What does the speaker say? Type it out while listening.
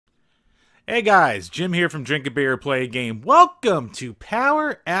Hey guys, Jim here from DrinkABeerandPlayAGame. Welcome to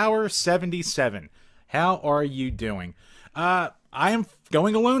Power Hour 77. How are you doing? I am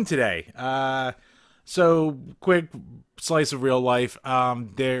going alone today. So quick slice of real life.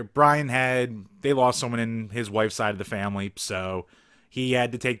 They lost someone in his wife's side of the family, so he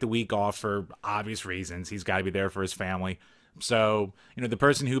had to take the week off for obvious reasons. He's got to be there for his family. So, the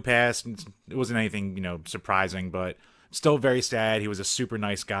person who passed, it wasn't anything, surprising, but still very sad. He was a super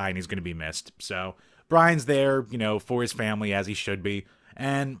nice guy, and he's going to be missed. So Brian's there, for his family, as he should be.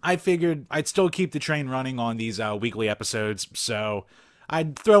 And I figured I'd still keep the train running on these weekly episodes. So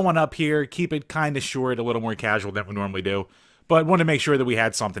I'd throw one up here, keep it kind of short, a little more casual than we normally do. But want to make sure that we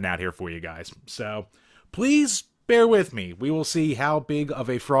had something out here for you guys. So please bear with me. We will see how big of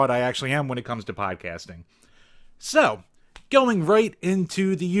a fraud I actually am when it comes to podcasting. So, going right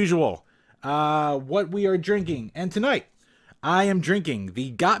into the usual. What we are drinking. And tonight, I am drinking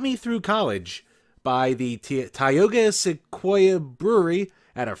the Got Me Through College by the Tioga Sequoia Brewery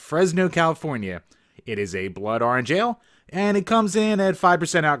out of Fresno, California. It is a blood orange ale, and it comes in at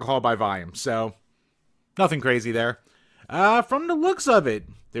 5% alcohol by volume, so nothing crazy there. From the looks of it,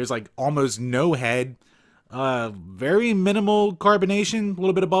 there's like almost no head, very minimal carbonation, a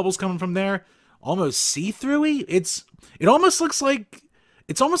little bit of bubbles coming from there, almost see-through-y. It almost looks like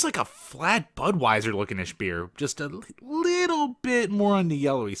it's almost like a flat Budweiser looking-ish beer. Just a little bit more on the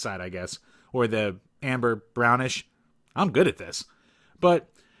yellowy side, I guess. Or the amber brownish. I'm good at this. But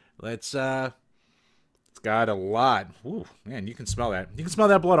it's got a lot. Ooh, man, you can smell that. You can smell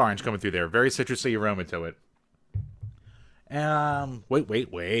that blood orange coming through there. Very citrusy aroma to it.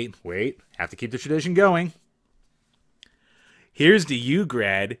 Wait. Have to keep the tradition going. Here's to you,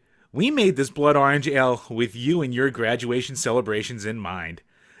 grad. We made this blood orange ale with you and your graduation celebrations in mind.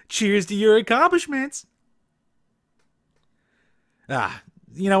 Cheers to your accomplishments.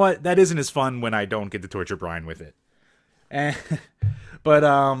 You know what? That isn't as fun when I don't get to torture Brian with it. But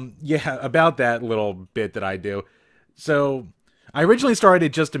yeah, about that little bit that I do. So, I originally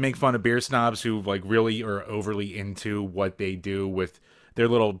started just to make fun of beer snobs who like really are overly into what they do with their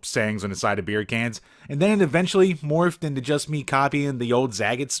little sayings on the side of beer cans. And then it eventually morphed into just me copying the old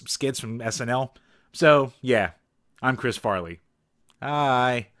Zagat skits from SNL. So, yeah, I'm Chris Farley.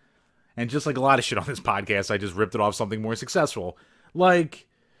 Hi. And just like a lot of shit on this podcast, I just ripped it off something more successful. Like,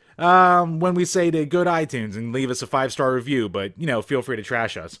 when we say to go to iTunes and leave us a 5-star review, but, feel free to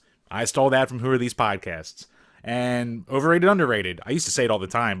trash us. I stole that from Who Are These Podcasts. And overrated, underrated. I used to say it all the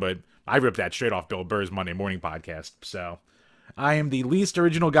time, but I ripped that straight off Bill Burr's Monday Morning Podcast, so I am the least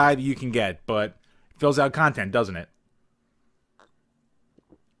original guy that you can get, but it fills out content, doesn't it?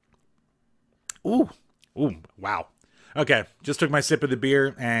 Ooh, wow. Okay, just took my sip of the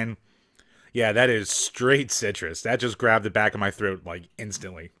beer, and yeah, that is straight citrus. That just grabbed the back of my throat, like,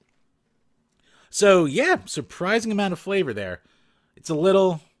 instantly. So, yeah, surprising amount of flavor there. It's a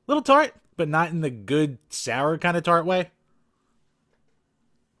little tart, but not in the good, sour kind of tart way.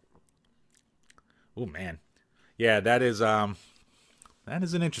 Oh, man. Yeah, that is an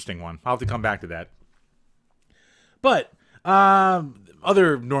interesting one. I'll have to come back to that. But,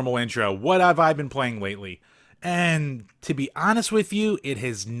 other normal intro. What have I been playing lately? And to be honest with you, it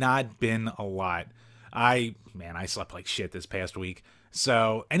has not been a lot. I slept like shit this past week.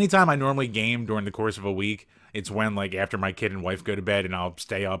 So, anytime I normally game during the course of a week, it's when, like, after my kid and wife go to bed and I'll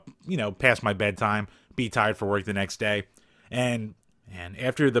stay up, past my bedtime, be tired for work the next day. And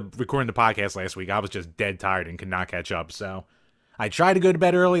after recording the podcast last week, I was just dead tired and could not catch up. So I tried to go to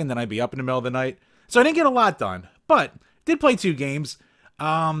bed early and then I'd be up in the middle of the night. So I didn't get a lot done, but did play 2 games.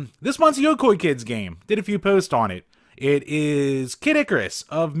 This month's Yokoi Kids game. Did a few posts on it. It is Kid Icarus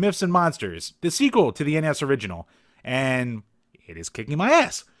of Myths and Monsters, the sequel to the NES original. And it is kicking my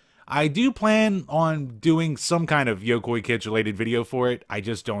ass. I do plan on doing some kind of Yokoi Kids related video for it. I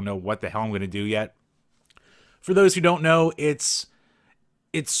just don't know what the hell I'm going to do yet. For those who don't know, it's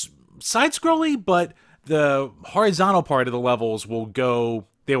side-scrolly, but the horizontal part of the levels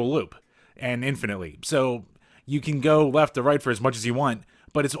they will loop, and infinitely. So you can go left to right for as much as you want,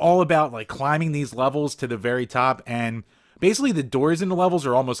 but it's all about like climbing these levels to the very top, and basically the doors in the levels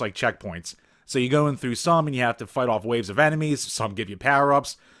are almost like checkpoints. So you go in through some, and you have to fight off waves of enemies, some give you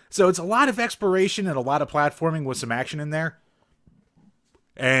power-ups. So it's a lot of exploration and a lot of platforming with some action in there.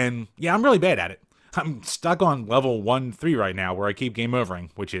 And yeah, I'm really bad at it. I'm stuck on level 1-3 right now, where I keep game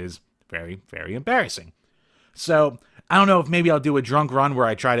overing, which is very, very embarrassing. So, I don't know if maybe I'll do a drunk run where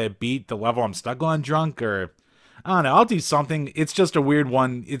I try to beat the level I'm stuck on drunk, or I don't know, I'll do something. It's just a weird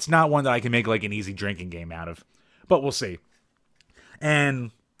one. It's not one that I can make like an easy drinking game out of, but we'll see.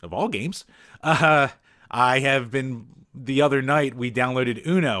 And of all games, I have been the other night we downloaded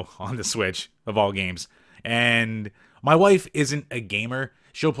Uno on the Switch, of all games. And my wife isn't a gamer.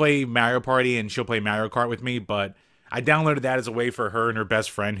 She'll play Mario Party and she'll play Mario Kart with me, but I downloaded that as a way for her and her best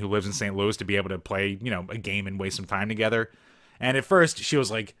friend who lives in St. Louis to be able to play, a game and waste some time together. And at first, she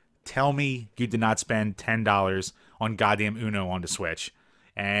was like, tell me you did not spend $10 on goddamn Uno on the Switch.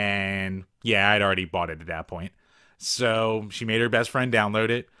 And yeah, I'd already bought it at that point. So she made her best friend download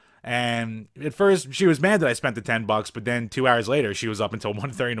it. And at first, she was mad that I spent the $10, but then 2 hours later, she was up until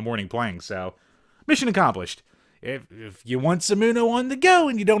 1:30 in the morning playing. So, mission accomplished. If you want some Uno on the go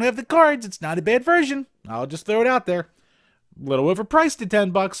and you don't have the cards, it's not a bad version. I'll just throw it out there. A little overpriced at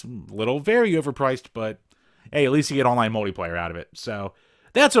 $10, a little very overpriced, but hey, at least you get online multiplayer out of it. So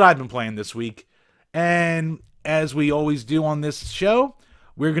that's what I've been playing this week. And as we always do on this show,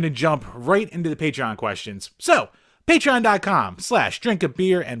 we're going to jump right into the Patreon questions. So,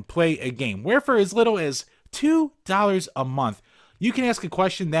 patreon.com/DrinkABeerandPlayAGame, where for as little as $2 a month, you can ask a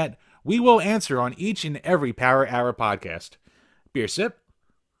question that we will answer on each and every Power Hour podcast. Beer sip.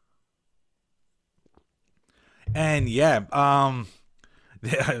 And yeah,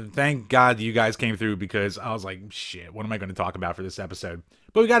 thank God you guys came through, because I was like, shit, what am I going to talk about for this episode?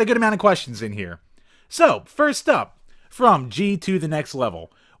 But we got a good amount of questions in here. So, first up, from G to the Next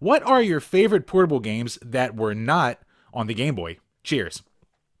Level, what are your favorite portable games that were not on the Game Boy? Cheers.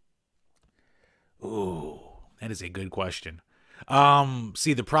 Ooh, that is a good question.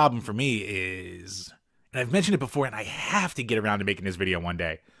 See, the problem for me is, and I've mentioned it before, and I have to get around to making this video one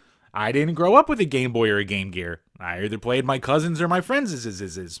day. I didn't grow up with a Game Boy or a Game Gear. I either played my cousins or my friends'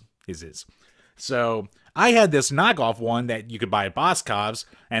 So I had this knockoff one that you could buy at Boscov's,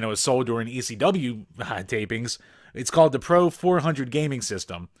 and it was sold during ECW tapings. It's called the Pro 400 Gaming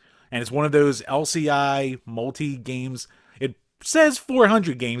System, and it's one of those LCI multi-games. It says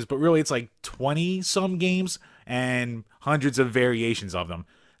 400 games, but really it's like 20-some games and hundreds of variations of them.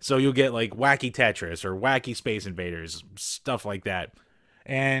 So you'll get like Wacky Tetris or Wacky Space Invaders, stuff like that.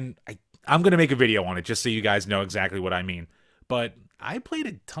 And I'm going to make a video on it just so you guys know exactly what I mean. But I played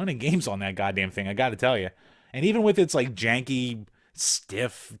a ton of games on that goddamn thing, I got to tell you. And even with its like janky,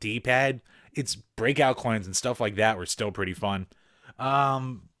 stiff D-pad, its breakout coins and stuff like that were still pretty fun.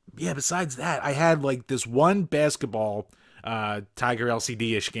 Yeah, besides that, I had like this one basketball Tiger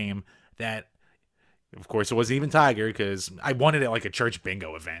LCD-ish game that, of course, it wasn't even Tiger because I won it at like a church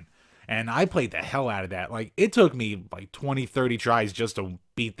bingo event. And I played the hell out of that. Like, it took me like 20, 30 tries just to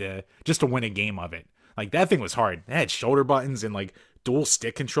win a game of it. Like, that thing was hard. It had shoulder buttons and like dual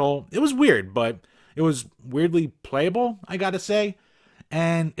stick control. It was weird, but it was weirdly playable, I gotta say.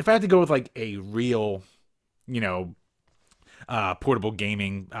 And if I had to go with like a real, portable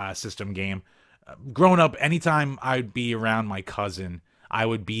gaming system game, growing up, anytime I'd be around my cousin, I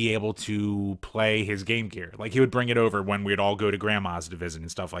would be able to play his Game Gear. Like, he would bring it over when we'd all go to grandma's to visit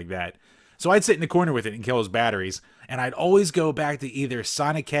and stuff like that. So I'd sit in the corner with it and kill his batteries, and I'd always go back to either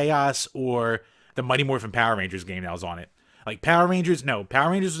Sonic Chaos or the Mighty Morphin Power Rangers game that was on it. Like, Power Rangers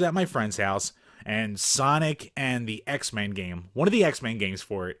was at my friend's house, and Sonic and the X-Men game, one of the X-Men games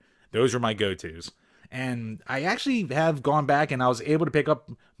for it, those were my go-tos. And I actually have gone back and I was able to pick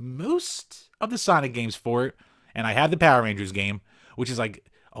up most of the Sonic games for it, and I have the Power Rangers game, which is like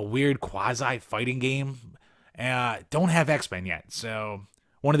a weird quasi-fighting game. Don't have X-Men yet, so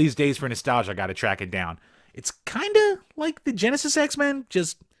one of these days for nostalgia, I gotta track it down. It's kind of like the Genesis X-Men,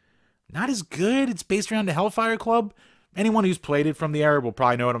 just not as good. It's based around the Hellfire Club. Anyone who's played it from the era will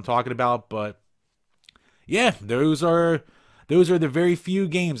probably know what I'm talking about, but yeah, those are the very few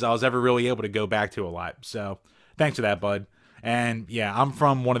games I was ever really able to go back to a lot. So thanks for that, bud. And yeah, I'm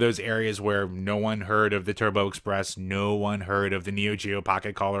from one of those areas where no one heard of the Turbo Express, no one heard of the Neo Geo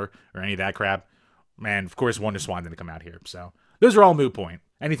Pocket Color or any of that crap. And of course, Wonder Swan didn't come out here. So those are all moot point.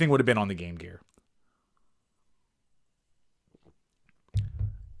 Anything would have been on the Game Gear.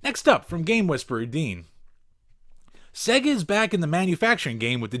 Next up, from Game Whisperer Dean. Sega is back in the manufacturing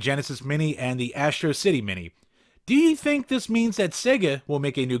game with the Genesis Mini and the Astro City Mini. Do you think this means that Sega will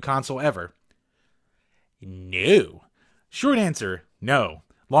make a new console ever? No. Short answer, no.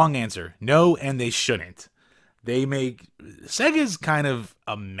 Long answer, no, and they shouldn't. Sega's kind of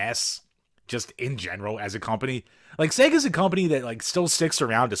a mess, just in general, as a company. Like, Sega's a company that, like, still sticks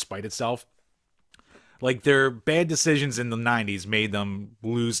around despite itself. Like, their bad decisions in the 90s made them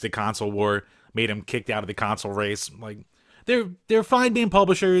lose the console war, made them kicked out of the console race. Like, they're fine being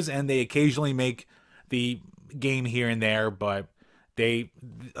publishers, and they occasionally make the game here and there, but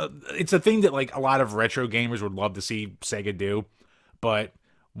it's a thing that like a lot of retro gamers would love to see Sega do, but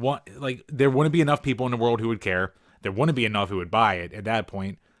there wouldn't be enough people in the world who would care. There wouldn't be enough who would buy it at that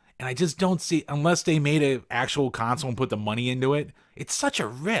point, And I just don't see, unless they made an actual console and put the money into it, it's such a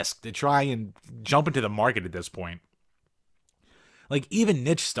risk to try and jump into the market at this point. Like, even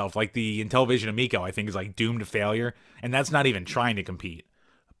niche stuff like the Intellivision Amico, I think, is like doomed to failure, and that's not even trying to compete.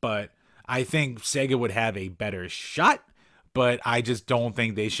 But I think Sega would have a better shot, but I just don't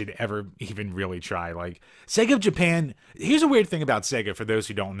think they should ever even really try. Like, Sega of Japan, here's a weird thing about Sega for those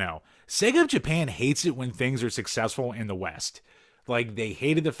who don't know. Sega of Japan hates it when things are successful in the West. Like, they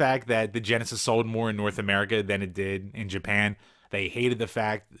hated the fact that the Genesis sold more in North America than it did in Japan. They hated the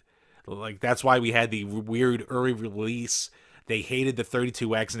fact, like, that's why we had the weird early release. They hated the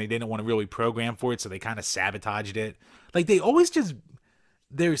 32X and they didn't want to really program for it, so they kind of sabotaged it. Like, they always just,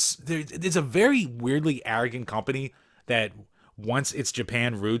 there's a very weirdly arrogant company that wants its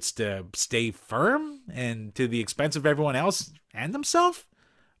Japan roots to stay firm and to the expense of everyone else and themselves.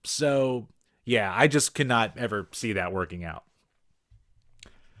 So, yeah, I just cannot ever see that working out.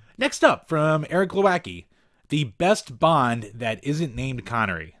 Next up, from Eric Lewacki, the best Bond that isn't named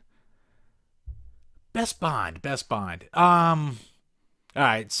Connery. Best Bond.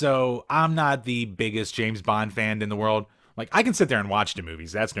 Alright, so I'm not the biggest James Bond fan in the world. Like, I can sit there and watch the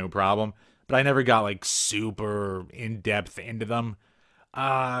movies, that's no problem. But I never got, like, super in-depth into them.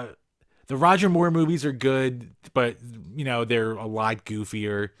 The Roger Moore movies are good, but, you know, they're a lot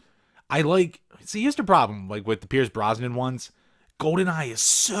goofier. See, here's the problem, like, with the Pierce Brosnan ones. GoldenEye is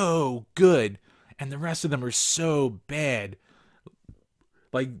so good, and the rest of them are so bad.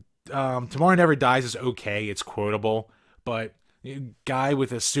 Like, Tomorrow Never Dies is okay, it's quotable, but guy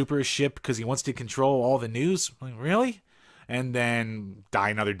with a super ship because he wants to control all the news? Like, really? And then Die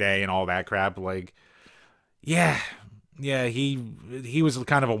Another Day and all that crap. Like, yeah, he was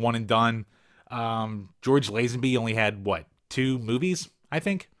kind of a one and done. George Lazenby only had, 2 movies, I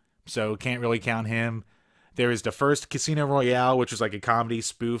think? So can't really count him. There is the first Casino Royale, which was like a comedy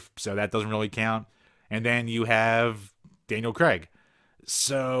spoof, so that doesn't really count. And then you have Daniel Craig.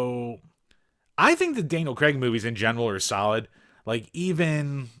 So I think the Daniel Craig movies in general are solid. Like,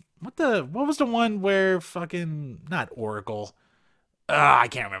 even what was the one where fucking, not Oracle, I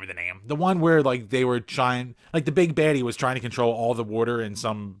can't remember the name. The one where, like, they were trying, like, the big baddie was trying to control all the water in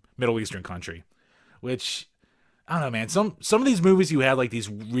some Middle Eastern country, which, I don't know, man. Some of these movies you had, like, these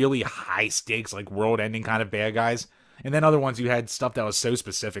really high stakes, like, world ending kind of bad guys, and then other ones you had stuff that was so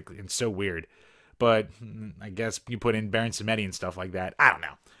specific and so weird. But I guess you put in Baron Samedi and stuff like that. I don't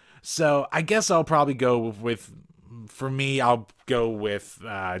know. So I guess I'll probably go with, for me, I'll go with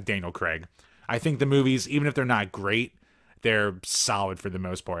Daniel Craig. I think the movies, even if they're not great, they're solid for the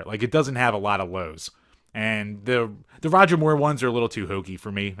most part. Like, it doesn't have a lot of lows. And the Roger Moore ones are a little too hokey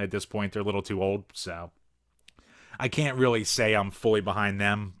for me at this point. They're a little too old, so I can't really say I'm fully behind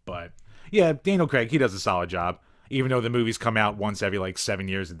them. But yeah, Daniel Craig, he does a solid job, even though the movies come out once every, like, 7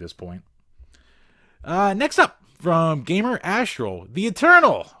 years at this point. Next up, from Gamer Astral, the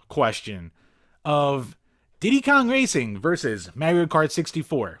eternal question of Diddy Kong Racing versus Mario Kart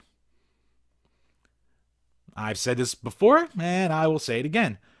 64. I've said this before, and I will say it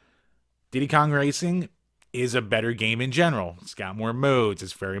again. Diddy Kong Racing is a better game in general. It's got more modes.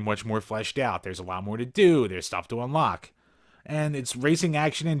 It's very much more fleshed out. There's a lot more to do. There's stuff to unlock. And it's racing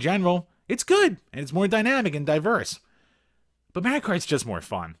action in general. It's good, and it's more dynamic and diverse. But Mario Kart's just more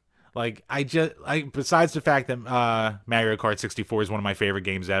fun. Like, besides the fact that Mario Kart 64 is one of my favorite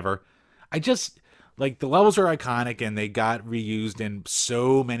games ever, like, the levels are iconic and they got reused in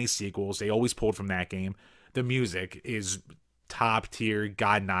so many sequels. They always pulled from that game. The music is top tier,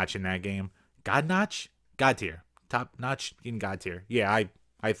 god notch in that game. God notch? God tier. Top notch in god tier. Yeah,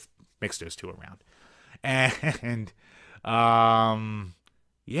 I mixed those two around. And,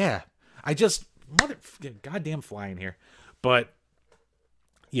 yeah. Goddamn flying here. But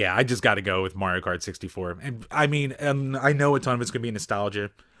yeah, I just got to go with Mario Kart 64. And I mean, I know a ton of it's going to be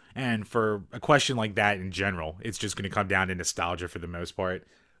nostalgia. And for a question like that in general, it's just going to come down to nostalgia for the most part.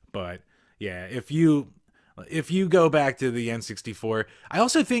 But yeah, if you go back to the N64, I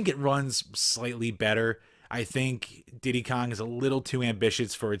also think it runs slightly better. I think Diddy Kong is a little too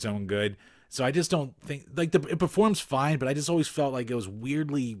ambitious for its own good. So I just don't think, like, it performs fine, but I just always felt like it was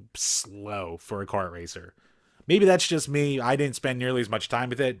weirdly slow for a kart racer. Maybe that's just me. I didn't spend nearly as much time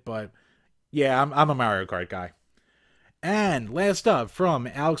with it, but yeah, I'm a Mario Kart guy. And last up, from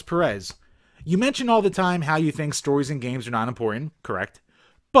Alex Perez. You mention all the time how you think stories in games are not important, correct?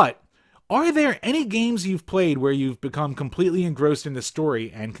 But are there any games you've played where you've become completely engrossed in the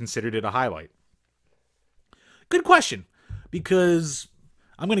story and considered it a highlight? Good question, because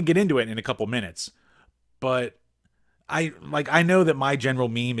I'm going to get into it in a couple minutes. But I know that my general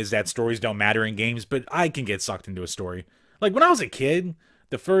meme is that stories don't matter in games, but I can get sucked into a story. Like, when I was a kid,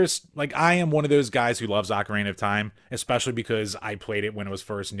 the first, like, I am one of those guys who loves Ocarina of Time, especially because I played it when it was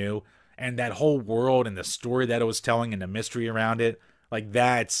first new, and that whole world and the story that it was telling and the mystery around it, like,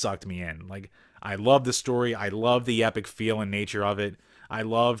 that sucked me in. Like, I love the story. I love the epic feel and nature of it. I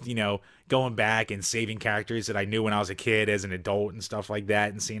loved, going back and saving characters that I knew when I was a kid as an adult and stuff like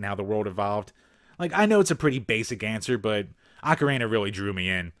that, and seeing how the world evolved. Like, I know it's a pretty basic answer, but Ocarina really drew me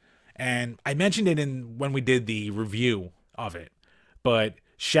in. And I mentioned it when we did the review of it. But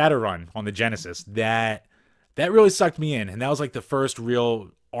Shadowrun on the Genesis, that really sucked me in. And that was like the first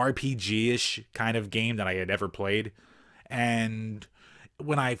real RPG-ish kind of game that I had ever played. And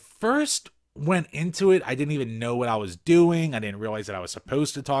when I first went into it, I didn't even know what I was doing. I didn't realize that I was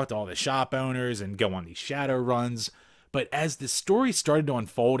supposed to talk to all the shop owners and go on these shadow runs. But as the story started to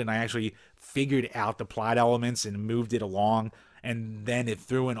unfold and I actually figured out the plot elements and moved it along, and then it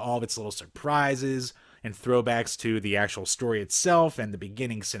threw in all of its little surprises and throwbacks to the actual story itself and the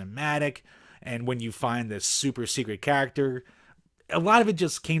beginning cinematic, and when you find this super secret character, a lot of it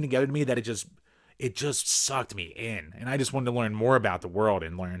just came together to me that it just sucked me in, and I just wanted to learn more about the world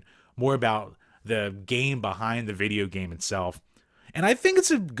and learn more about the game behind the video game itself. And I think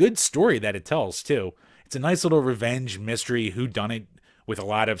it's a good story that it tells too. It's a nice little revenge mystery whodunit with a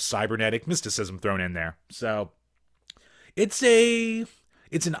lot of cybernetic mysticism thrown in there. So it's an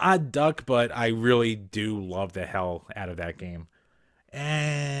odd duck, but I really do love the hell out of that game.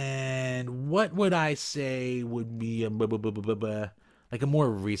 And what would I say would be like a more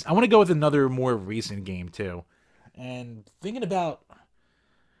recent... I want to go with another more recent game too. And thinking about...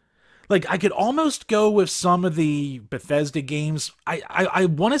 like, I could almost go with some of the Bethesda games. I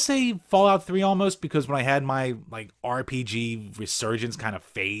want to say Fallout 3 almost, because when I had my, like, RPG resurgence kind of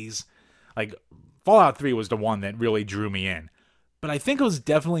phase, like, Fallout 3 was the one that really drew me in. But I think it was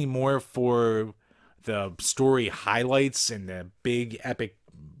definitely more for the story highlights and the big epic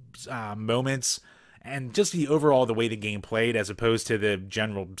moments, and just the overall, the way the game played, as opposed to the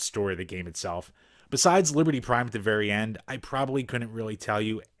general story of the game itself. Besides Liberty Prime at the very end, I probably couldn't really tell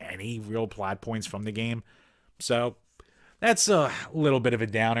you any real plot points from the game. So that's a little bit of a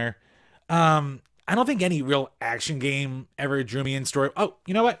downer. I don't think any real action game ever drew me in story. Oh,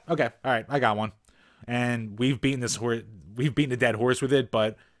 you know what? Okay, all right, I got one. And we've beaten a dead horse with it,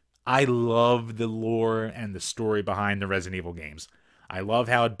 but I love the lore and the story behind the Resident Evil games. I love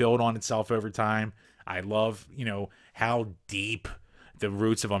how it built on itself over time. I love, how deep the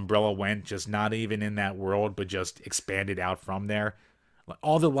roots of Umbrella went, just not even in that world, but just expanded out from there.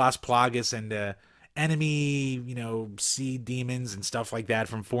 All the Las Plagas and the enemy, sea demons and stuff like that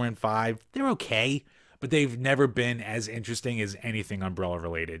from 4 and 5, they're okay, but they've never been as interesting as anything Umbrella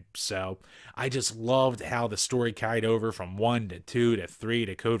related. So I just loved how the story carried over from 1 to 2 to 3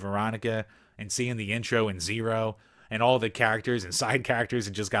 to Code Veronica, and seeing the intro in 0 and all the characters and side characters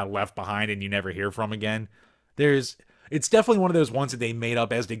that just got left behind and you never hear from again. It's definitely one of those ones that they made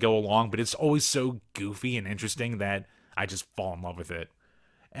up as they go along, but it's always so goofy and interesting that I just fall in love with it.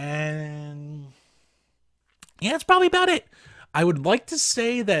 And yeah, that's probably about it. I would like to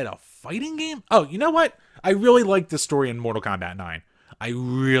say that a fighting game... Oh, you know what? I really liked the story in Mortal Kombat 9. I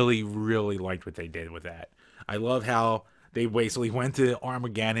really, really liked what they did with that. I love how they basically went to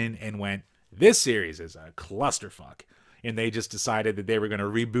Armageddon and went, this series is a clusterfuck. And they just decided that they were going to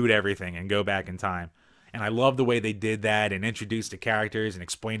reboot everything and go back in time. And I love the way they did that and introduced the characters and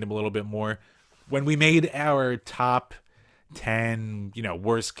explained them a little bit more. When we made our top 10,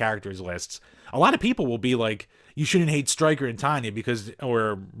 worst characters lists, a lot of people will be like, you shouldn't hate Stryker and Tanya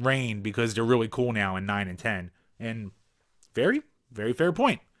or Rain because they're really cool now in 9 and 10. And very, very fair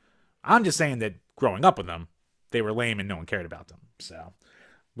point. I'm just saying that growing up with them, they were lame and no one cared about them. So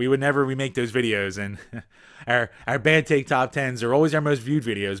we would never remake those videos, and our bad take top 10s are always our most viewed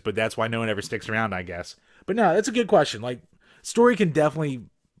videos, but that's why no one ever sticks around, I guess. But no, that's a good question. Like, story can definitely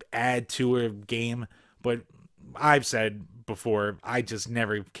add to a game, but I've said before, I just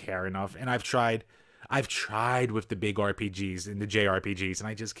never care enough, and I've tried with the big RPGs and the JRPGs, and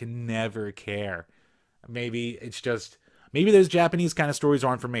I just can never care. Maybe those Japanese kind of stories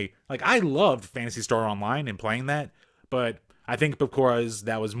aren't for me. Like, I loved Phantasy Star Online and playing that, but I think because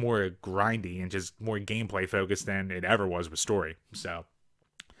that was more grindy and just more gameplay focused than it ever was with story. So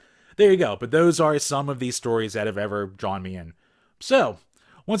there you go. But those are some of these stories that have ever drawn me in. So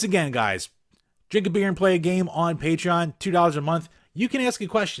once again, guys, drink a beer and play a game on Patreon, $2 a month. You can ask a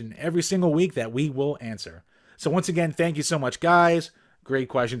question every single week that we will answer. So once again, thank you so much, guys. Great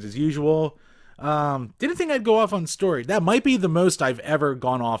questions as usual. Didn't think I'd go off on story. That might be the most I've ever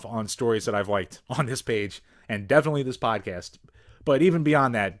gone off on stories that I've liked on this page, and definitely this podcast. But even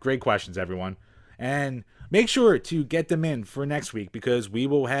beyond that, great questions, everyone. And make sure to get them in for next week because we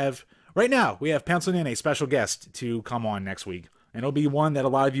will have, right now, we have penciled in a special guest to come on next week. And it'll be one that a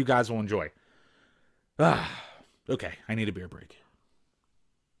lot of you guys will enjoy. Okay, I need a beer break.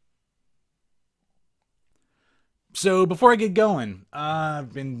 So before I get going,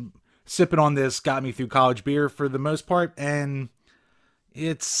 I've been sipping on this, got me through college beer for the most part, and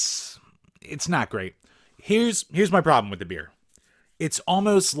it's not great. Here's my problem with the beer. It's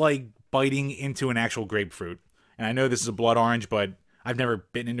almost like biting into an actual grapefruit. And I know this is a blood orange, but I've never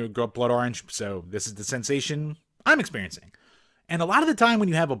bitten into a blood orange, so this is the sensation I'm experiencing. And a lot of the time when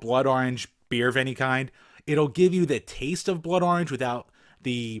you have a blood orange beer of any kind, it'll give you the taste of blood orange without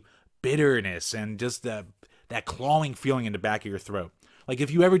the bitterness and just that clawing feeling in the back of your throat. Like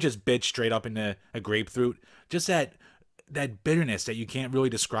if you ever just bit straight up into a grapefruit, just that bitterness that you can't really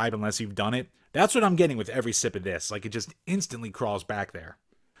describe unless you've done it. That's what I'm getting with every sip of this. Like it just instantly crawls back there.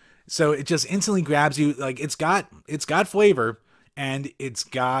 So it just instantly grabs you. Like it's got flavor and it's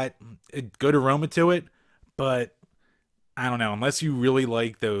got a good aroma to it, but I don't know, unless you really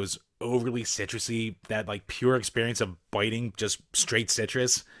like those overly citrusy, that like pure experience of biting just straight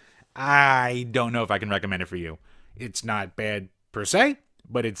citrus, I don't know if I can recommend it for you. It's not bad per se,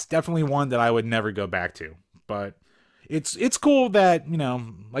 but it's definitely one that I would never go back to. But it's cool that, you know,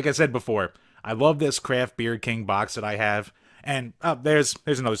 like I said before, I love this Craft Beer King box that I have. And there's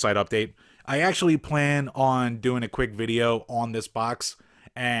another slight update. I actually plan on doing a quick video on this box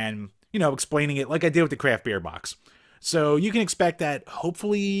and, you know, explaining it like I did with the Craft Beer box. So you can expect that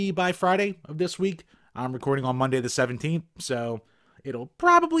hopefully by Friday of this week. I'm recording on Monday the 17th, so it'll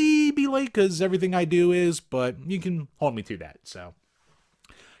probably be late because everything I do is, but you can hold me to that. So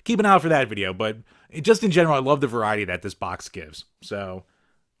keep an eye out for that video. But just in general, I love the variety that this box gives. So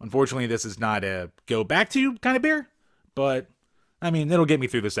unfortunately, this is not a go back to kind of beer, but I mean, it'll get me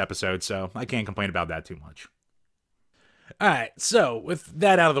through this episode, so I can't complain about that too much. All right, so with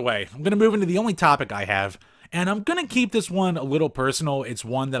that out of the way, I'm going to move into the only topic I have, and I'm going to keep this one a little personal. It's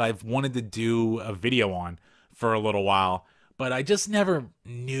one that I've wanted to do a video on for a little while, but I just never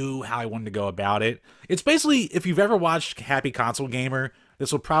knew how I wanted to go about it. It's basically, if you've ever watched Happy Console Gamer,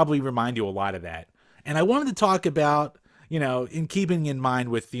 this will probably remind you a lot of that. And I wanted to talk about, you know, in keeping in mind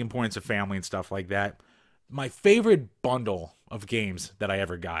with the importance of family and stuff like that, my favorite bundle of games that I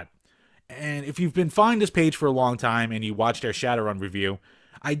ever got. And if you've been following this page for a long time and you watched our Shadowrun review,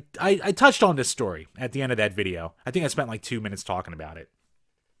 I touched on this story at the end of that video. I think I spent like 2 minutes talking about it.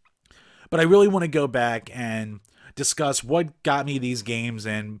 But I really want to go back and discuss what got me these games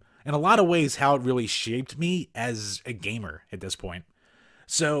and in a lot of ways how it really shaped me as a gamer at this point.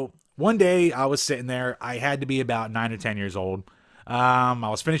 So one day I was sitting there. I had to be about 9 or 10 years old. I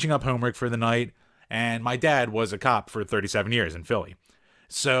was finishing up homework for the night, and my dad was a cop for 37 years in Philly.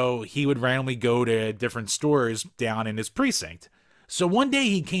 So he would randomly go to different stores down in his precinct. So one day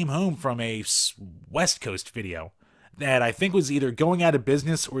he came home from a West Coast video that I think was either going out of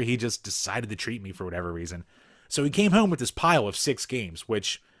business or he just decided to treat me for whatever reason. So he came home with this pile of 6 games,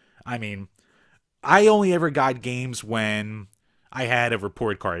 which, I mean, I only ever got games when I had a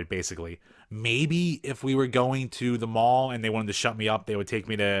report card, basically. Maybe if we were going to the mall and they wanted to shut me up, they would take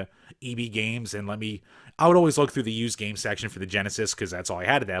me to EB Games and let me... I would always look through the used game section for the Genesis because that's all I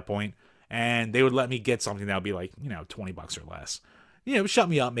had at that point. And they would let me get something that would be like, you know, $20 or less. You know, shut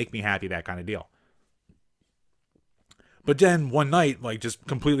me up, make me happy, that kind of deal. But then one night, like just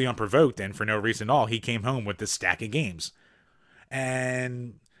completely unprovoked and for no reason at all, he came home with this stack of games.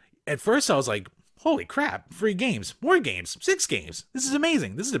 And at first I was like, holy crap, free games, more games, 6 games. This is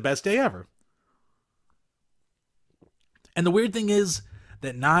amazing. This is the best day ever. And the weird thing is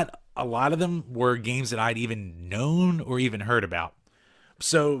that not a lot of them were games that I'd even known or even heard about.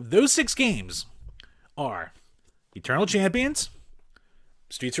 So those 6 games are Eternal Champions,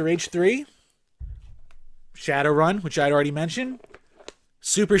 Streets of Rage 3, Shadowrun, which I'd already mentioned,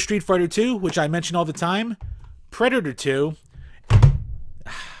 Super Street Fighter 2, which I mention all the time, Predator 2,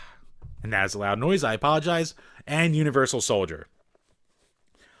 and that is a loud noise, I apologize, and Universal Soldier.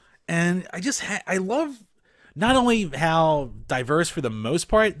 And I love not only how diverse for the most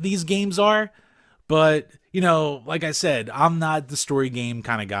part these games are, but, you know, like I said, I'm not the story game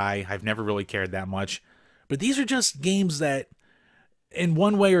kind of guy. I've never really cared that much. But these are just games that, in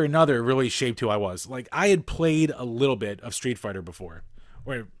one way or another, really shaped who I was. Like, I had played a little bit of Street Fighter before,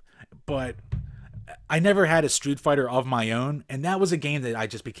 but I never had a Street Fighter of my own, and that was a game that I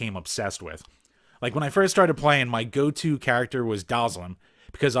just became obsessed with. Like, when I first started playing, my go-to character was Dhalsim,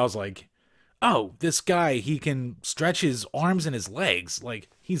 because I was like, oh, this guy, he can stretch his arms and his legs. Like,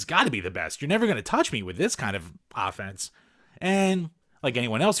 he's got to be the best. You're never going to touch me with this kind of offense. And like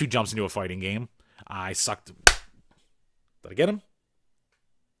anyone else who jumps into a fighting game, I sucked. Did I get him?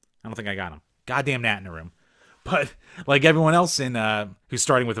 I don't think I got him. Goddamn gnat in the room. But like everyone else in who's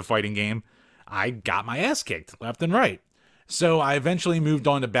starting with a fighting game, I got my ass kicked left and right. So I eventually moved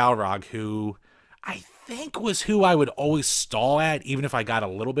on to Balrog, who I think was who I would always stall at, even if I got a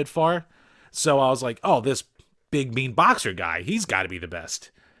little bit far. So I was like, oh, this big mean boxer guy, he's got to be the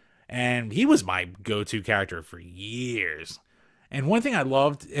best. And he was my go-to character for years. And one thing I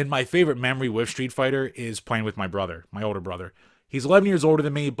loved, and my favorite memory with Street Fighter, is playing with my brother, my older brother. He's 11 years older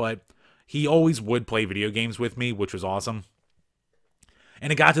than me, but he always would play video games with me, which was awesome.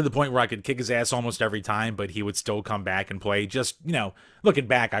 And it got to the point where I could kick his ass almost every time, but he would still come back and play. Just, you know, looking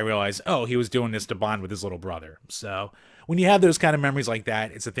back, I realized, oh, he was doing this to bond with his little brother. So when you have those kind of memories like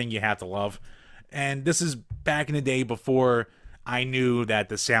that, it's a thing you have to love. And this is back in the day before I knew that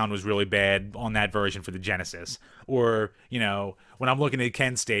the sound was really bad on that version for the Genesis. Or, you know, when I'm looking at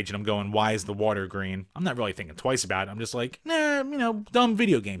Ken's stage and I'm going, why is the water green? I'm not really thinking twice about it. I'm just like, nah, you know, dumb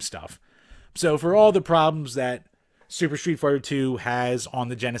video game stuff. So for all the problems that Super Street Fighter 2 has on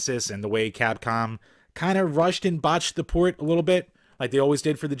the Genesis and the way Capcom kind of rushed and botched the port a little bit, like they always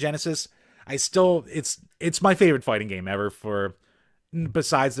did for the Genesis, I still, it's my favorite fighting game ever, for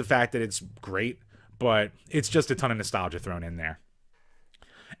besides the fact that it's great, but it's just a ton of nostalgia thrown in there.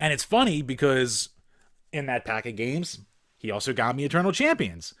 And it's funny because in that pack of games, he also got me Eternal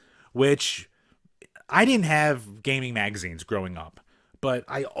Champions, which I didn't have gaming magazines growing up, but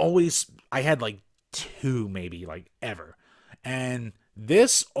I had like 2 maybe, like ever. And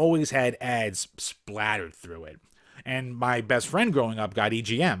this always had ads splattered through it. And my best friend growing up got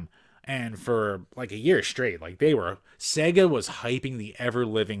EGM. And for like a year straight, like Sega was hyping the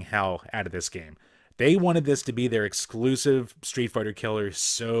ever-living hell out of this game. They wanted this to be their exclusive Street Fighter killer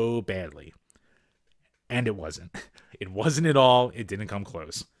so badly. And it wasn't. It wasn't at all. It didn't come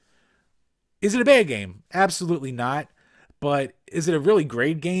close. Is it a bad game? Absolutely not. But is it a really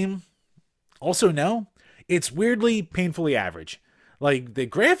great game? Also, no. It's weirdly, painfully average. Like, the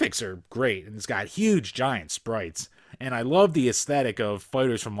graphics are great, and it's got huge, giant sprites. And I love the aesthetic of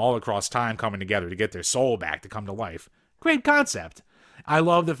fighters from all across time coming together to get their soul back to come to life. Great concept. I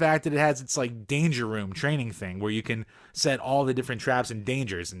love the fact that it has its, like, danger room training thing where you can set all the different traps and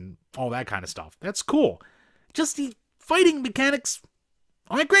dangers and all that kind of stuff. That's cool. Just the fighting mechanics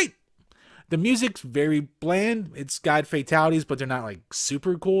aren't great. The music's very bland. It's got fatalities, but they're not like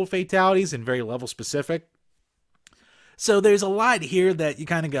super cool fatalities and very level specific. So there's a lot here that you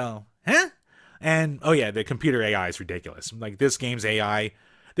kind of go, huh? And oh yeah, the computer AI is ridiculous. Like this game's AI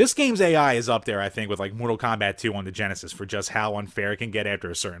is up there, I think, with like Mortal Kombat 2 on the Genesis for just how unfair it can get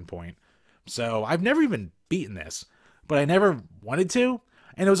after a certain point. So I've never even beaten this, but I never wanted to.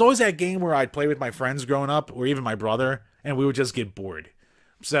 And it was always that game where I'd play with my friends growing up, or even my brother, and we would just get bored.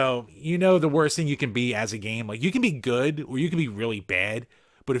 So, you know, the worst thing you can be as a game, like you can be good or you can be really bad,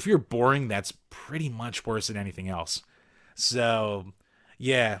 but if you're boring, that's pretty much worse than anything else. So,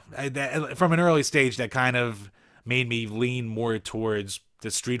 yeah, from an early stage, that kind of made me lean more towards the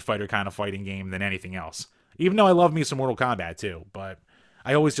Street Fighter kind of fighting game than anything else. Even though I love me some Mortal Kombat too, but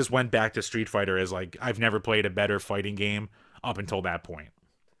I always just went back to Street Fighter as like, I've never played a better fighting game up until that point.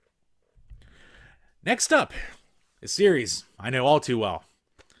 Next up, a series I know all too well.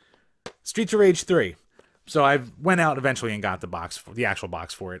 Streets of Rage 3. So I went out eventually and got the actual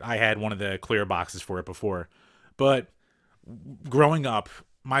box for it. I had one of the clear boxes for it before. But growing up,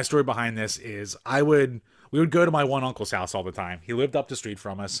 my story behind this is we would go to my one uncle's house all the time. He lived up the street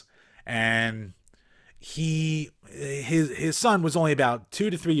from us, and his son was only about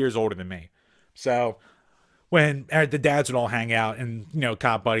 2 to 3 years older than me. So when the dads would all hang out and, you know,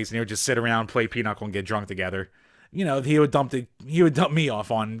 cop buddies, and they would just sit around, play pinochle, and get drunk together, you know, he would dump me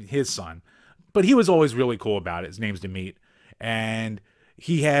off on his son. But he was always really cool about it. His name's Demeet. And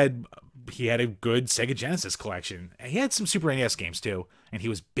he had a good Sega Genesis collection. And he had some Super NES games too. And he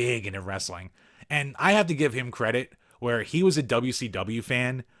was big into wrestling. And I have to give him credit where he was a WCW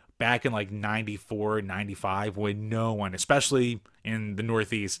fan back in like 94, 95, when no one, especially in the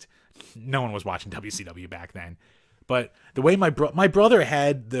Northeast, no one was watching WCW back then. But the way my brother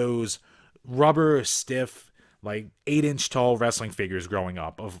had those rubber stiff, like 8-inch tall wrestling figures growing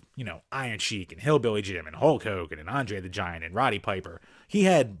up of, you know, Iron Sheik and Hillbilly Jim and Hulk Hogan and Andre the Giant and Roddy Piper. He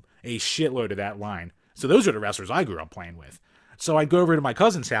had a shitload of that line. So those are the wrestlers I grew up playing with. So I'd go over to my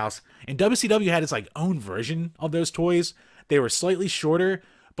cousin's house, and WCW had its like own version of those toys. They were slightly shorter,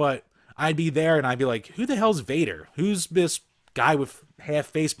 but I'd be there and I'd be like, who the hell's Vader? Who's this guy with half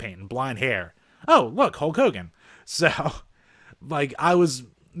face paint and blonde hair? Oh, look, Hulk Hogan. So like I was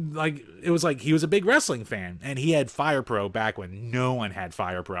like, it was like he was a big wrestling fan, and he had Fire Pro back when no one had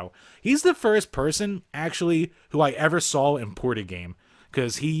Fire Pro. He's the first person, actually, who I ever saw import a game,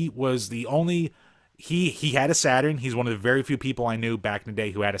 because he was the only, he had a Saturn. He's one of the very few people I knew back in the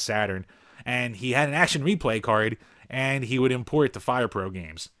day who had a Saturn, and he had an Action Replay card, and he would import the Fire Pro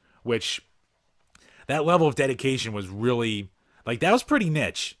games, which, that level of dedication was really, like, that was pretty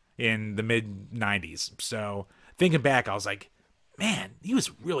niche in the mid-90s. So, thinking back, I was like, man, he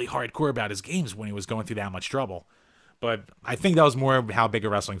was really hardcore about his games when he was going through that much trouble. But I think that was more of how big a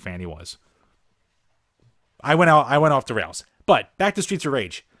wrestling fan he was. I went off the rails. But back to Streets of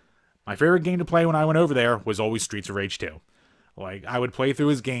Rage. My favorite game to play when I went over there was always Streets of Rage 2. Like, I would play through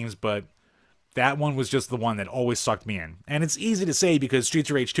his games, but that one was just the one that always sucked me in. And it's easy to say because Streets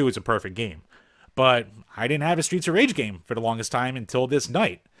of Rage 2 is a perfect game. But I didn't have a Streets of Rage game for the longest time until this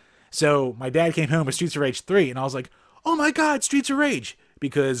night. So my dad came home with Streets of Rage 3, and I was like, oh my god, Streets of Rage!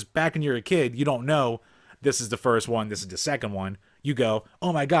 Because back when you're a kid, you don't know this is the first one, this is the second one. You go,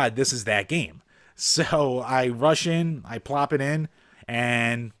 oh my god, this is that game. So I rush in, I plop it in,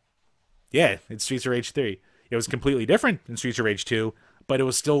 and yeah, it's Streets of Rage 3. It was completely different than Streets of Rage 2, but it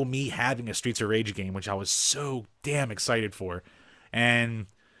was still me having a Streets of Rage game, which I was so damn excited for. And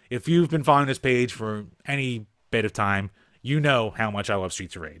if you've been following this page for any bit of time, you know how much I love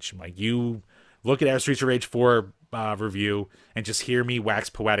Streets of Rage. Like, you look at our Streets of Rage 4 review and just hear me wax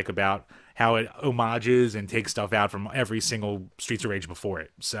poetic about how it homages and takes stuff out from every single Streets of Rage before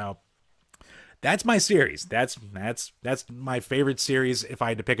it. So that's my series. That's my favorite series. If I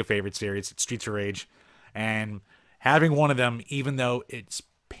had to pick a favorite series, it's Streets of Rage. And having one of them, even though it's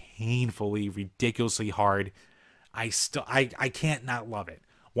painfully, ridiculously hard, I can't not love it.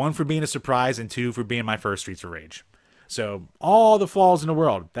 One, for being a surprise, and two, for being my first Streets of Rage. So all the flaws in the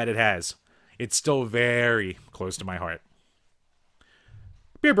world that it has, it's still very close to my heart.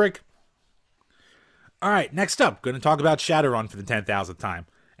 Beer break. All right, next up, going to talk about Shadowrun for the 10,000th time.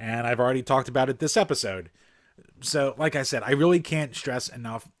 And I've already talked about it this episode. So, like I said, I really can't stress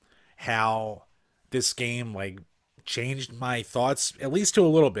enough how this game, like, changed my thoughts, at least to a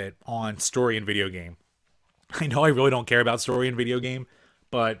little bit, on story in video game. I know I really don't care about story in video game,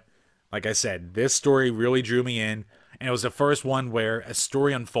 but like I said, this story really drew me in, and it was the first one where a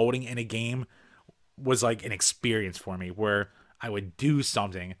story unfolding in a game was like an experience for me, where I would do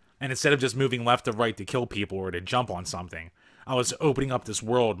something, and instead of just moving left to right to kill people or to jump on something, I was opening up this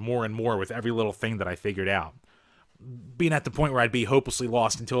world more and more with every little thing that I figured out. Being at the point where I'd be hopelessly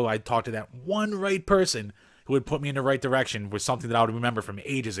lost until I'd talk to that one right person who would put me in the right direction with something that I would remember from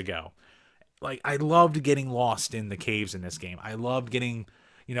ages ago. Like, I loved getting lost in the caves in this game. I loved getting,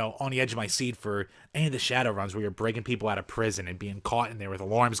 you know, on the edge of my seat for any of the shadow runs where you're breaking people out of prison and being caught in there with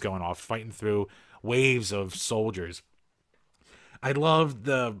alarms going off, fighting through waves of soldiers. I loved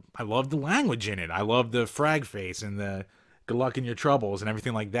the language in it. I loved the frag face and the good luck in your troubles and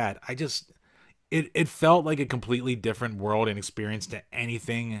everything like that. It felt like a completely different world and experience to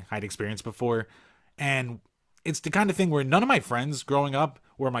anything I'd experienced before. And it's the kind of thing where none of my friends growing up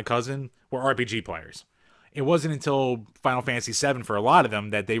or my cousin were RPG players. It wasn't until Final Fantasy VII for a lot of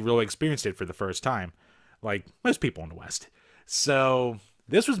them that they really experienced it for the first time, like most people in the West. So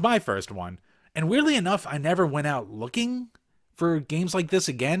this was my first one. And weirdly enough, I never went out looking for games like this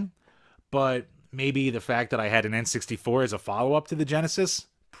again, but maybe the fact that I had an N64 as a follow-up to the Genesis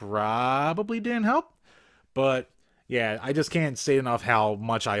probably didn't help. But yeah, I just can't say enough how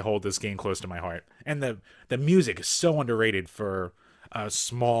much I hold this game close to my heart. And the music is so underrated for a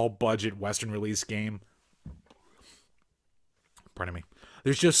small budget Western release game. Pardon me.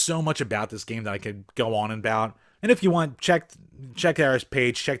 There's just so much about this game that I could go on about. And if you want, check our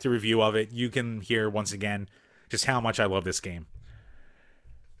page, check the review of it. You can hear once again just how much I love this game.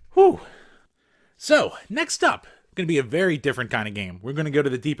 Whew. So, next up, going to be a very different kind of game. We're going to go to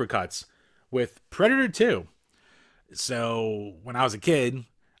the deeper cuts with Predator 2. So, when I was a kid,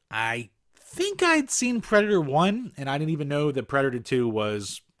 I think I'd seen Predator 1, and I didn't even know that Predator 2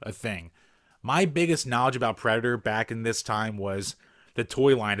 was a thing. My biggest knowledge about Predator back in this time was the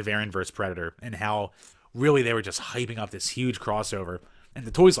toy line of Alien vs. Predator, and how really they were just hyping up this huge crossover. And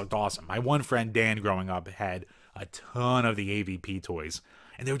the toys looked awesome. My one friend, Dan, growing up, had a ton of the AVP toys.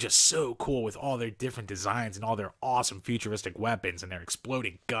 And they were just so cool with all their different designs and all their awesome futuristic weapons and their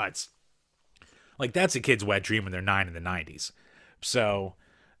exploding guts. Like, that's a kid's wet dream when they're 9 in the 90s. So,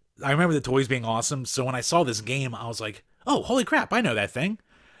 I remember the toys being awesome. So when I saw this game, I was like, oh, holy crap, I know that thing.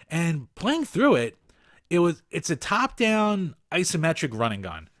 And playing through it, it's a top-down isometric run and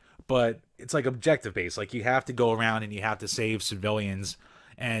gun. But it's like objective-based. Like, you have to go around and you have to save civilians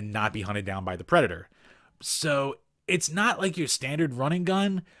and not be hunted down by the Predator. So it's not like your standard run and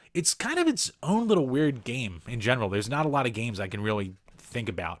gun. It's kind of its own little weird game in general. There's not a lot of games I can really think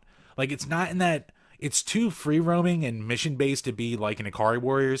about. Like, it's not in that it's too free roaming and mission based to be like an Ikari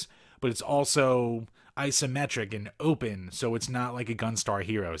Warriors, but it's also isometric and open, so it's not like a Gunstar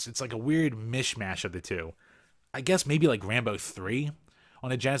Heroes. It's like a weird mishmash of the two. I guess maybe like Rambo 3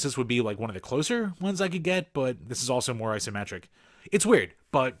 on a Genesis would be like one of the closer ones I could get, but this is also more isometric. It's weird,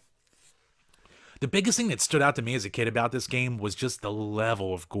 but the biggest thing that stood out to me as a kid about this game was just the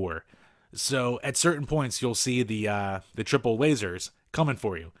level of gore. So at certain points, you'll see the triple lasers coming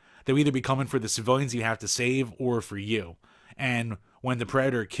for you. They'll either be coming for the civilians you have to save or for you. And when the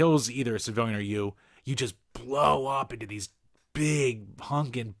Predator kills either a civilian or you just blow up into these big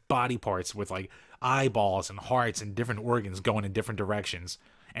hunking body parts with like eyeballs and hearts and different organs going in different directions.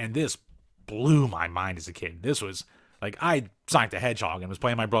 And this blew my mind as a kid. This was like, I Sonic the Hedgehog and was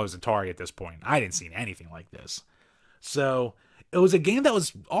playing my brother's Atari at this point. I didn't see anything like this. So it was a game that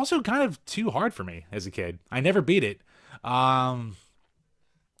was also kind of too hard for me as a kid. I never beat it.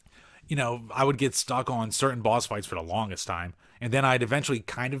 You know, I would get stuck on certain boss fights for the longest time. And then I'd eventually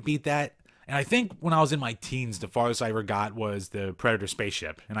kind of beat that. And I think when I was in my teens, the farthest I ever got was the Predator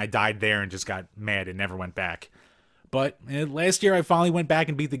spaceship. And I died there and just got mad and never went back. But last year I finally went back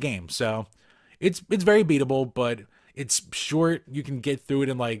and beat the game. So it's very beatable, but it's short. You can get through it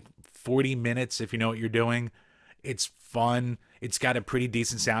in like 40 minutes if you know what you're doing. It's fun. It's got a pretty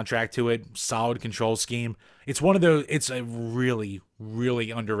decent soundtrack to it. Solid control scheme. It's one of those. It's a really,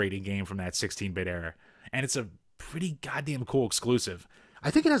 really underrated game from that 16-bit era. And it's a pretty goddamn cool exclusive. I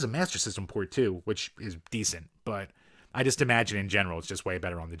think it has a Master System port too, which is decent. But I just imagine in general it's just way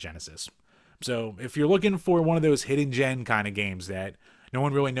better on the Genesis. So if you're looking for one of those hidden gem kind of games that no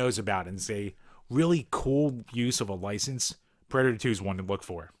one really knows about and say really cool use of a license, Predator 2 is one to look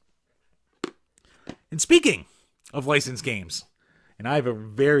for. And speaking of licensed games, and I have a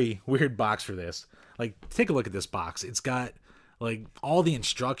very weird box for this. Like, take a look at this box. It's got like all the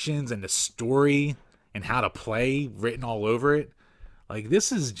instructions and the story and how to play written all over it. Like,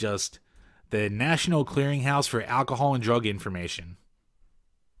 this is just the National Clearinghouse for Alcohol and Drug Information.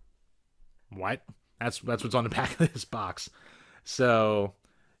 What? That's what's on the back of this box. So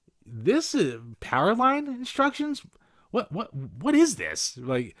this is power line instructions. What is this?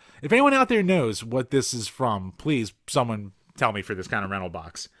 Like, if anyone out there knows what this is from, please someone tell me for this kind of rental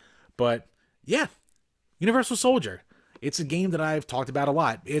box. But yeah, Universal Soldier. It's a game that I've talked about a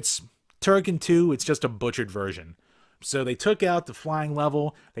lot. It's Turrican 2. It's just a butchered version. So they took out the flying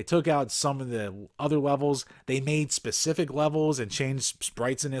level. They took out some of the other levels. They made specific levels and changed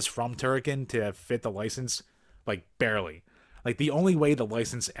sprites in this from Turrican to fit the license. Like, barely. Like, the only way the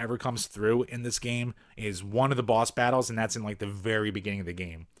license ever comes through in this game is one of the boss battles, and that's in, like, the very beginning of the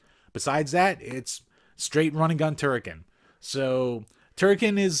game. Besides that, it's straight run-and-gun Turrican. So,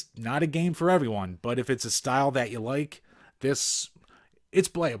 Turrican is not a game for everyone, but if it's a style that you like, it's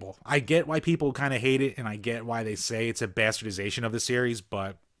playable. I get why people kind of hate it, and I get why they say it's a bastardization of the series,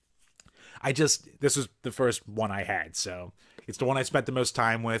 but this was the first one I had, so it's the one I spent the most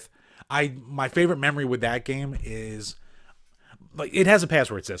time with. My favorite memory with that game is, like, it has a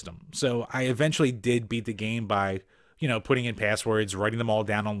password system, so I eventually did beat the game by, you know, putting in passwords, writing them all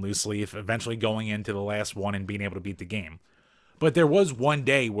down on loose leaf, eventually going into the last one and being able to beat the game. But there was one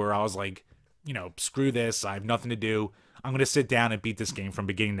day where I was like, you know, screw this, I have nothing to do. I'm going to sit down and beat this game from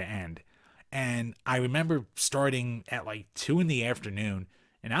beginning to end. And I remember starting at like 2 in the afternoon,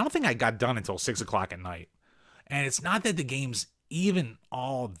 and I don't think I got done until 6 o'clock at night. And it's not that the game's even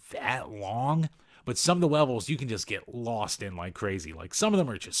all that long, but some of the levels you can just get lost in like crazy. Like, some of them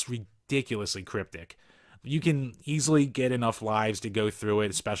are just ridiculously cryptic. You can easily get enough lives to go through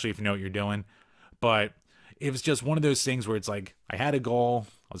it, especially if you know what you're doing. But it was just one of those things where it's like, I had a goal,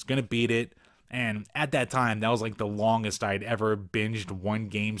 I was going to beat it. And at that time, that was like the longest I'd ever binged one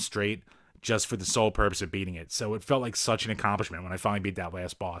game straight just for the sole purpose of beating it. So it felt like such an accomplishment when I finally beat that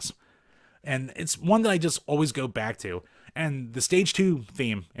last boss. And it's one that I just always go back to. And the Stage 2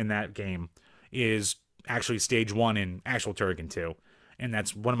 theme in that game is actually Stage 1 in actual Turrican 2. And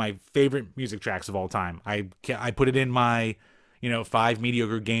that's one of my favorite music tracks of all time. I put it in my, 5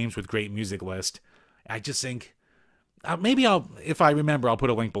 mediocre games with great music list. I just think, maybe if I remember, I'll put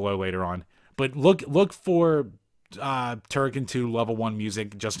a link below later on. But look for Turrican 2 level 1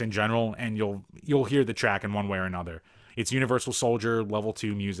 music just in general, and you'll hear the track in one way or another. It's Universal Soldier level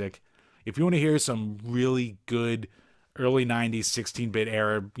 2 music. If you want to hear some really good early 90s 16-bit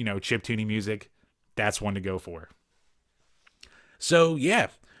era, chiptune music, that's one to go for. So yeah,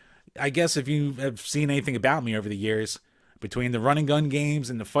 I guess if you have seen anything about me over the years, between the run and gun games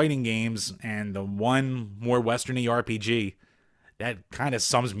and the fighting games and the one more westerny RPG, that kind of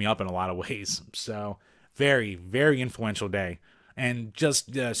sums me up in a lot of ways. So very, very influential day. And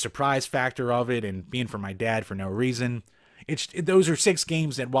just the surprise factor of it and being for my dad for no reason. Those are 6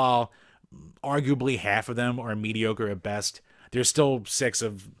 games that, while arguably half of them are mediocre at best, there's still 6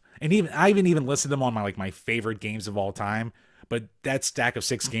 of, and I haven't even listed them on my favorite games of all time, but that stack of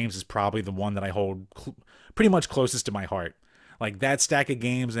 6 games is probably the one that I hold pretty much closest to my heart. Like that stack of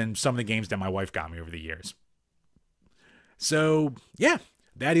games and some of the games that my wife got me over the years. So yeah,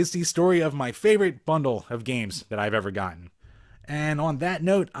 that is the story of my favorite bundle of games that I've ever gotten. And on that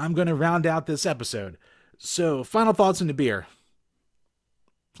note, I'm going to round out this episode. So final thoughts on the beer.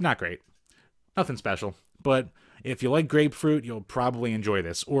 It's not great. Nothing special. But if you like grapefruit, you'll probably enjoy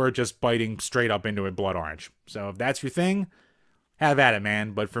this. Or just biting straight up into it blood orange. So if that's your thing, have at it,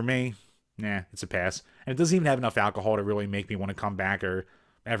 man. But for me, nah, it's a pass. And it doesn't even have enough alcohol to really make me want to come back or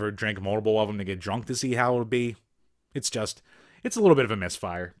ever drink multiple of them to get drunk to see how it'll be. It's a little bit of a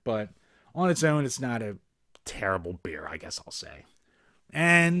misfire. But on its own, it's not a terrible beer, I guess I'll say.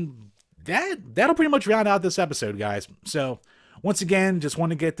 And that'll pretty much round out this episode, guys. So once again, just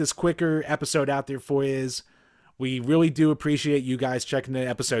want to get this quicker episode out there for you. We really do appreciate you guys checking the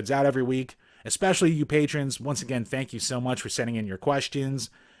episodes out every week, especially you patrons. Once again, thank you so much for sending in your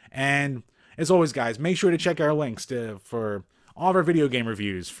questions. And as always, guys, make sure to check our links for all of our video game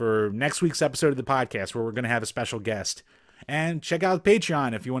reviews for next week's episode of the podcast, where we're going to have a special guest. And check out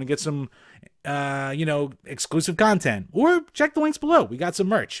Patreon if you want to get some, exclusive content. Or check the links below. We got some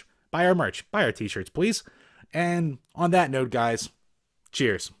merch. Buy our merch. Buy our t-shirts, please. And on that note, guys,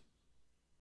 cheers.